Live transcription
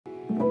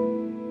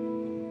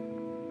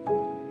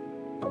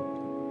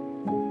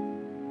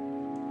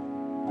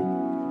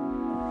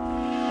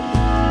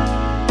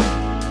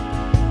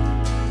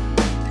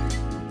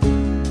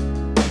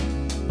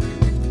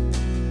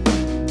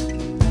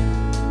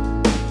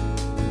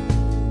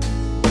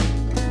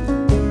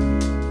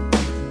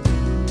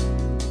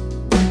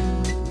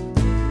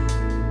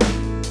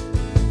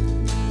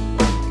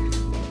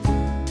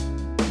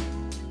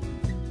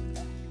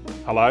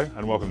Hello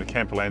and welcome to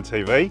Camperland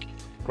TV.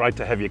 Great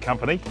to have your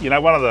company. You know,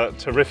 one of the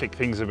terrific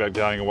things about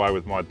going away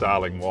with my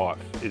darling wife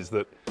is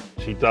that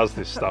she does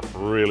this stuff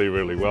really,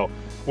 really well.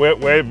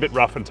 We're a bit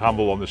rough and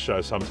tumble on the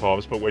show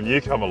sometimes, but when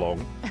you come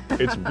along,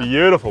 it's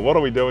beautiful. What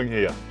are we doing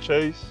here?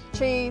 Cheese?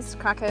 Cheese,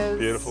 crackers,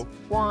 beautiful.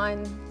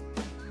 Wine,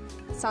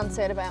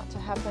 sunset about to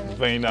happen.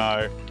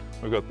 Vino,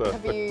 we've got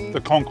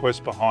the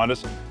conquest behind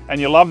us. And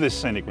you love this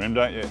scenic rim,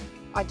 don't you?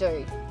 I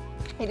do.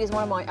 It is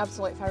one of my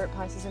absolute favourite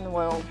places in the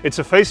world. It's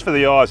a feast for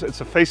the eyes, it's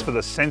a feast for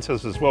the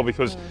senses as well,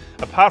 because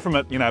apart from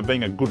it, you know,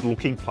 being a good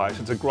looking place,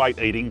 it's a great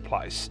eating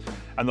place.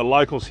 And the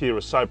locals here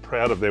are so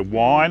proud of their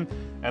wine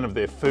and of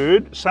their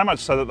food, so much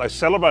so that they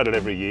celebrate it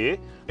every year.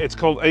 It's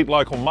called Eat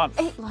Local Month.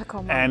 Eat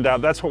Local Month. And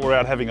that's what we're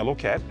out having a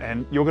look at,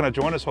 and you're going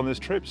to join us on this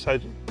trip, so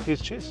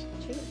here's cheers.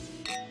 Cheers.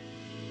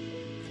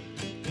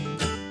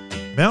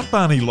 Mount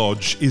Barney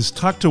Lodge is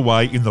tucked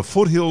away in the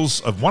foothills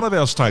of one of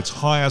our state's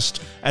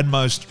highest and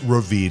most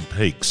revered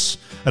peaks.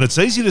 And it's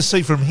easy to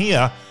see from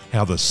here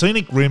how the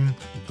Scenic Rim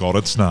got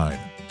its name.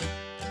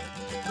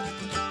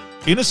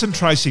 Innes and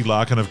Tracy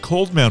Larkin have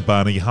called Mount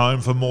Barney home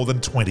for more than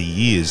 20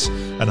 years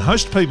and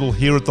host people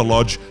here at the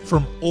lodge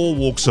from all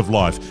walks of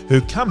life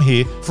who come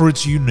here for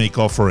its unique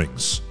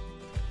offerings.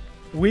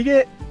 We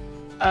get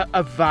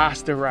a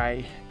vast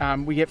array.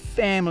 We get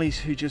families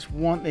who just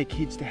want their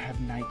kids to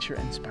have nature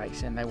and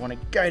space, and they want to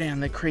go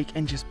down the creek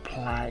and just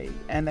play.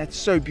 And that's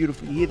so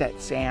beautiful. You hear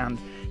that sound,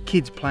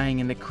 kids playing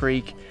in the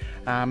creek,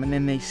 and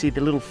then they see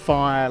the little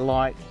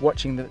firelight,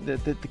 watching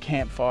the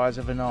campfires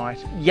of a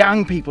night.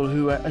 Young people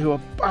who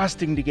are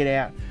busting to get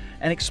out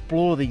and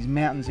explore these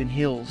mountains and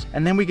hills.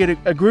 And then we get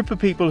a group of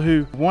people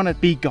who want to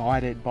be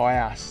guided by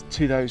us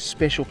to those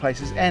special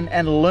places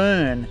and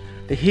learn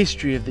the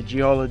history of the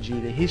geology,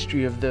 the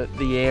history of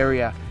the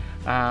area,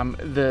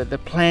 the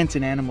plants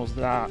and animals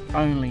that are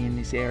only in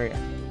this area.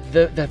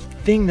 The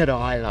thing that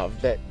I love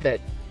that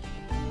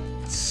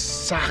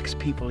sucks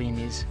people in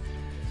is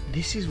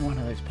this is one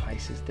of those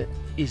places that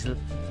is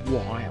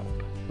wild.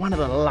 One of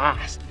the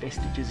last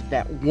vestiges of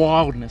that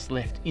wildness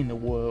left in the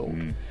world.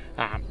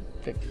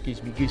 That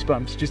gives me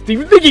goosebumps just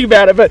even thinking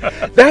about it, but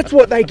that's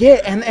what they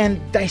get, and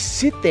they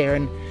sit there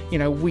and, you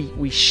know,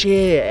 we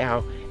share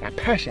our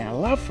passion, our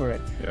love for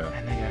it,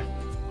 and they go,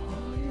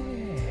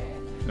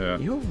 oh yeah,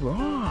 you're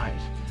right,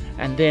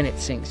 and then it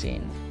sinks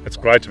in. It's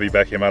great to be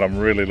back here, mate. I'm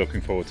really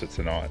looking forward to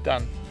tonight.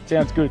 Done.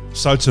 Sounds good.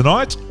 So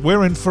tonight,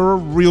 we're in for a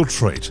real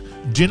treat.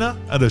 Dinner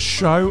and a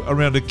show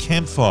around a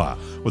campfire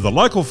with a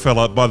local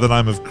fella by the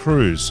name of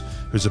Cruz,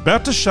 who's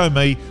about to show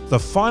me the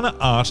finer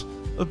art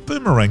of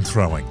boomerang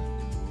throwing.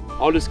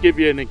 I'll just give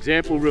you an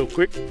example real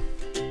quick.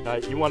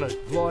 You want to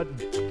glide.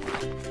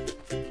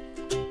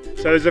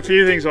 So there's a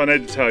few things I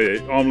need to tell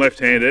you. I'm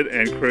left-handed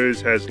and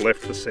Cruz has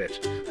left the set.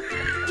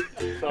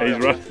 He's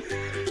right.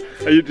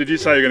 Did you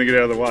say you're going to get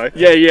out of the way?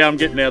 Yeah, I'm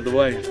getting out of the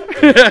way.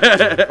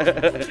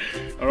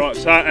 All right,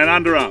 so,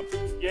 and underarm?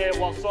 Yeah,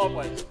 well,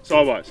 sideways.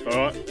 Sideways, all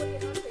right.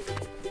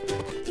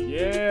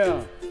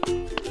 Yeah.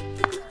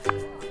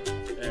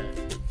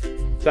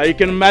 So you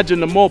can imagine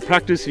the more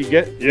practice you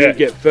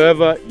get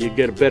further, you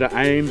get a better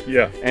aim.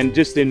 Yeah. And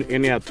just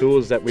in our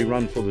tours that we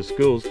run for the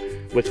schools,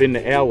 within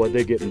the hour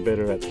they're getting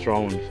better at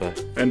throwing. So.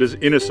 And does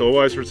Innes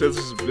always,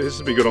 this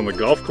would be good on the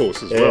golf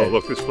course as well.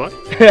 Look, this play.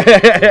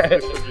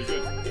 This would be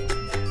good.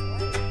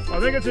 I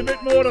think it's a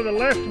bit more to the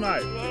left,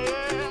 mate.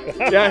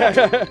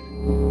 Yeah.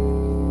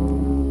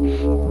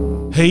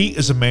 He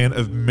is a man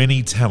of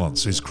many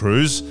talents, is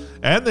Cruz,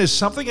 and there's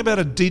something about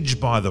a dig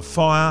by the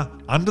fire,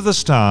 under the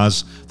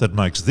stars, that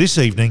makes this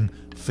evening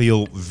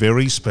feel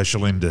very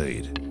special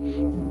indeed.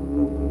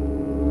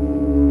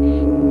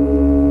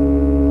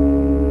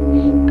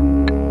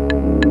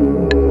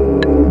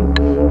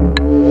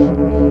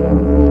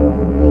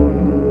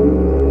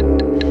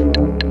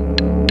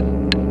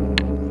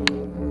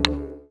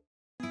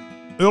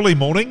 Early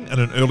morning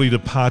and an early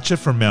departure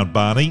from Mount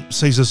Barney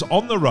sees us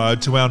on the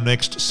road to our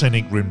next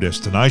Scenic Rim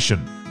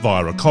destination,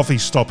 via a coffee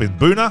stop in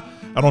Boona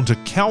and onto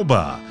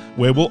Calbar,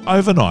 where we'll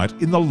overnight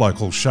in the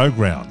local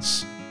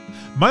showgrounds.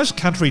 Most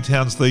country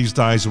towns these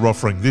days are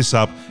offering this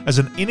up as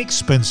an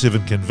inexpensive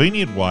and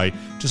convenient way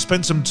to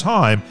spend some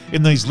time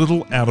in these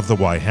little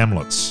out-of-the-way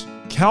hamlets.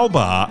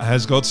 Calbar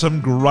has got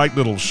some great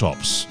little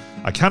shops,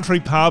 a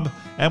country pub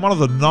and one of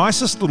the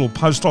nicest little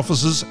post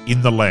offices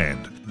in the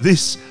land.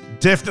 This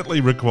definitely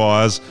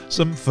requires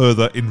some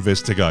further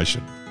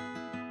investigation.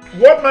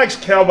 What makes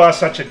Calbar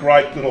such a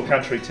great little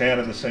country town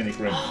in the Scenic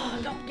Rim?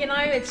 Oh, look, you know,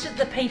 it's just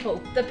the people.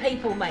 The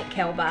people make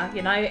Calbar,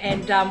 you know,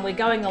 and we're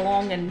going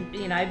along and,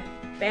 you know,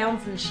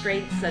 bounds and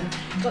streets, and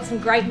got some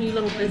great new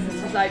little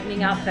businesses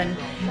opening up. And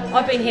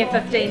I've been here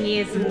 15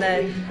 years, and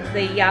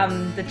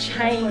the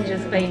change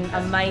has been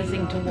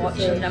amazing to watch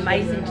and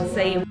amazing to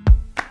see.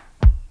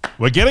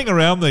 We're getting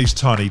around these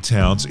tiny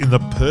towns in the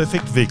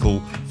perfect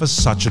vehicle for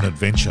such an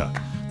adventure.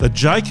 The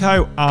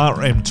Jayco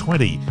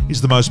RM20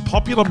 is the most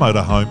popular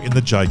motorhome in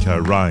the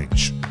Jayco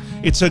range.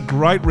 It's a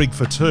great rig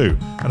for two,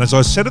 and as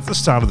I said at the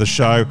start of the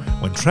show,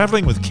 when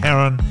travelling with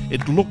Karen,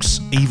 it looks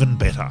even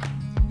better.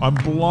 I'm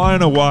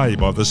blown away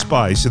by the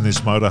space in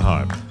this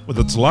motorhome, with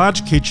its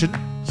large kitchen,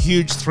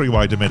 huge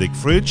 3-way Dometic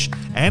fridge,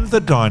 and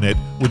the dinette,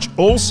 which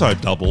also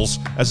doubles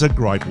as a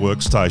great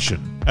workstation.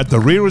 At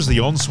the rear is the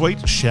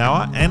ensuite,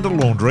 shower and a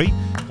laundry.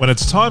 When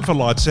it's time for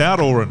lights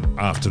out or an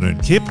afternoon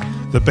kip,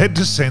 the bed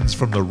descends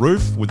from the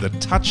roof with the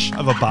touch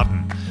of a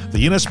button.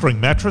 The inner spring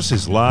mattress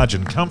is large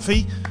and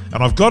comfy,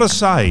 and I've got to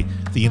say,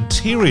 the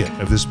interior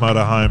of this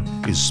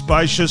motorhome is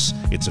spacious,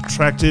 it's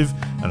attractive,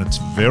 and it's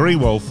very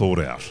well thought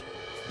out.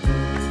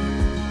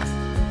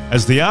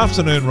 As the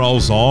afternoon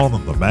rolls on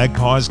and the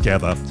magpies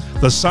gather,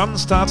 the sun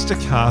starts to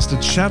cast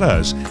its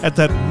shadows at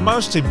that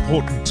most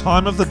important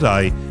time of the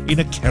day in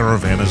a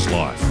caravanner's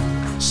life.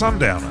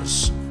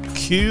 Sundowners,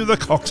 cue the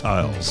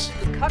cocktails.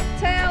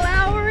 Cocktail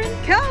hour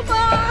in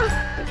Calbar.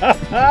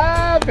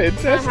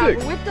 Fantastic. I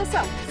have whipped us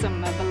up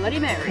some Bloody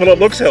Mary. Well, it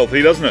looks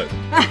healthy, doesn't it?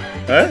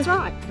 That's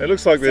right. It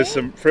looks like there's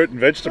some fruit and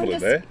vegetable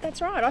in there.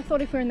 That's right. I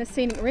thought if we're in the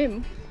Scenic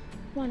Rim,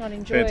 why not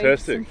enjoy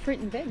some fruit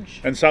and veg?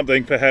 And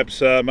something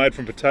perhaps made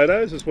from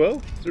potatoes as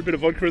well. Is there a bit of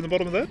vodka in the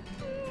bottom of that?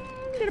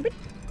 A little bit.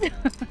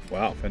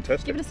 Wow,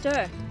 fantastic. Give it a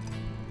stir.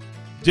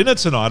 Dinner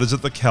tonight is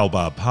at the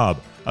Calbar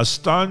pub, a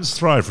stone's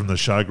throw from the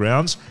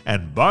showgrounds,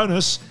 and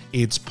bonus,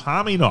 it's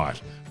palmy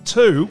night.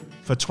 2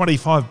 for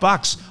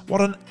 $25.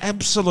 What an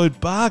absolute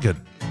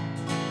bargain.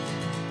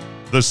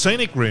 The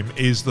Scenic Rim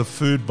is the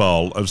food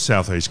bowl of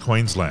southeast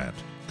Queensland.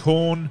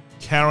 Corn,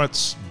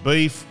 carrots,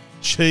 beef,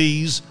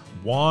 cheese,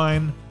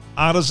 wine,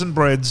 artisan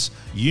breads,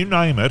 you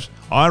name it,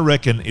 I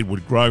reckon it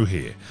would grow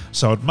here.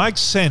 So it makes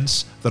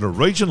sense that a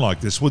region like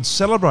this would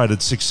celebrate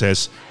its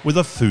success with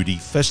a foodie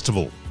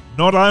festival.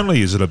 Not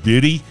only is it a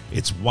beauty,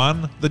 it's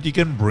one that you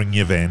can bring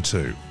your van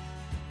to.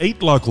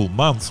 Eat Local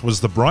Month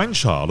was the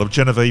brainchild of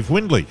Genevieve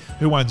Windley,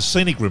 who owns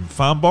Scenic Rim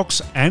Farm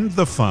Box and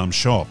the Farm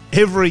Shop.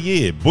 Every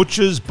year,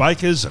 butchers,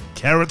 bakers and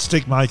carrot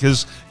stick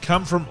makers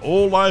come from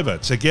all over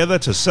together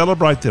to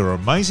celebrate their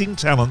amazing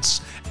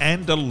talents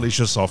and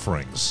delicious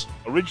offerings.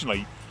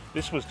 Originally,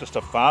 this was just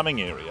a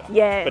farming area,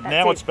 Yeah, but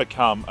now it's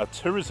become a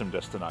tourism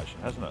destination,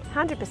 hasn't it?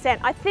 100%.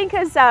 I think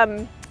as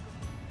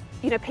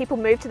people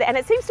move to there, and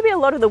it seems to be a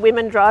lot of the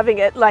women driving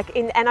it.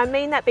 And I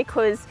mean that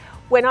because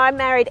when I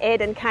married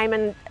Ed and came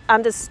and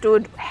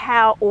understood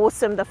how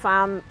awesome the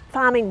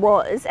farming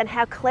was and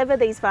how clever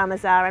these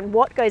farmers are and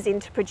what goes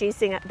into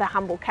producing the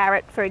humble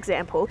carrot, for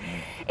example,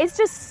 it's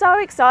just so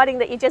exciting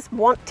that you just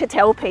want to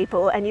tell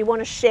people and you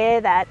want to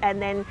share that.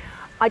 And then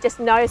I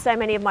just know so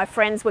many of my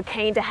friends were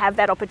keen to have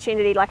that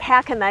opportunity. Like,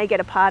 how can they get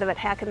a part of it?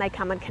 How can they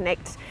come and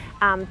connect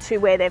to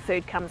where their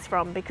food comes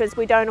from? Because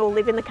we don't all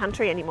live in the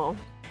country anymore.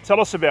 Tell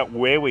us about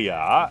where we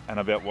are and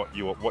about what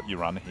you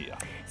run here.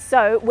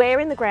 So we're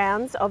in the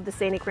grounds of the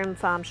Scenic Rim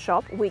Farm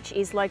Shop, which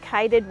is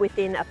located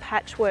within a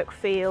patchwork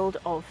field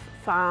of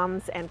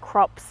farms and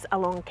crops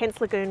along Kents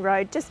Lagoon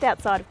Road, just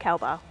outside of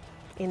Calbar,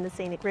 in the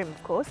Scenic Rim,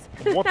 of course.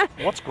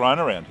 What's grown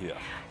around here?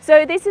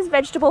 So this is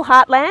vegetable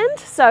heartland.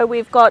 So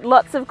we've got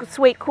lots of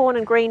sweet corn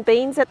and green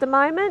beans at the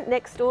moment.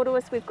 Next door to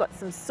us, we've got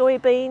some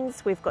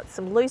soybeans, we've got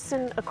some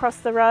lucerne across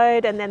the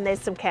road, and then there's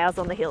some cows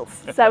on the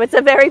hills. So it's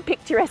a very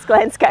picturesque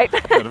landscape.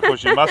 And of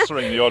course, you're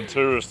mustering the odd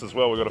tourist as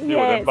well. We've got a few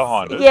of them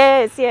behind us.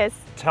 Yes, yes.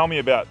 Tell me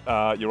about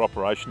your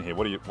operation here.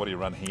 What do you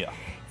run here?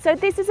 So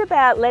this is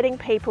about letting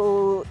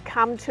people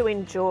come to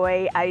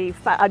enjoy a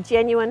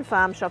genuine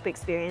farm shop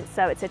experience.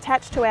 So it's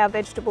attached to our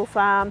vegetable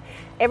farm.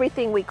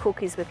 Everything we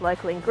cook is with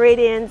local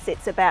ingredients.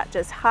 It's about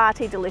just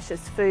hearty,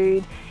 delicious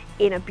food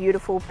in a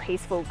beautiful,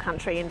 peaceful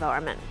country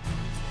environment.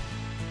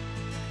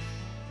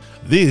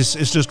 This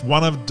is just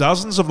one of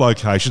dozens of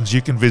locations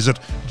you can visit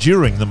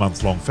during the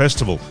month-long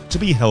festival, to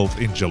be held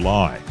in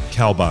July.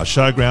 Calbar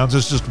Showgrounds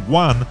is just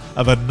one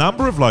of a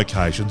number of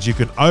locations you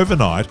can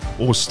overnight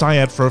or stay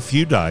at for a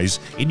few days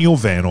in your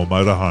van or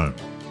motorhome.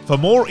 For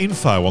more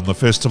info on the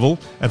festival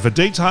and for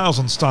details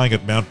on staying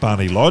at Mount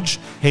Barney Lodge,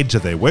 head to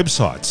their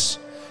websites.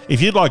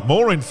 If you'd like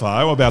more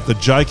info about the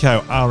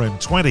Jayco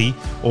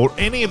RM20 or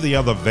any of the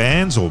other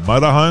vans or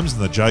motorhomes in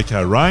the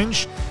Jayco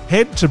range,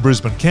 head to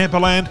Brisbane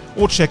Camperland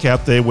or check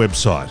out their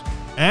website.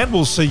 And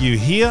we'll see you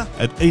here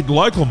at Eat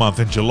Local Month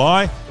in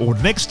July or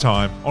next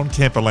time on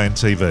Camperland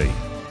TV.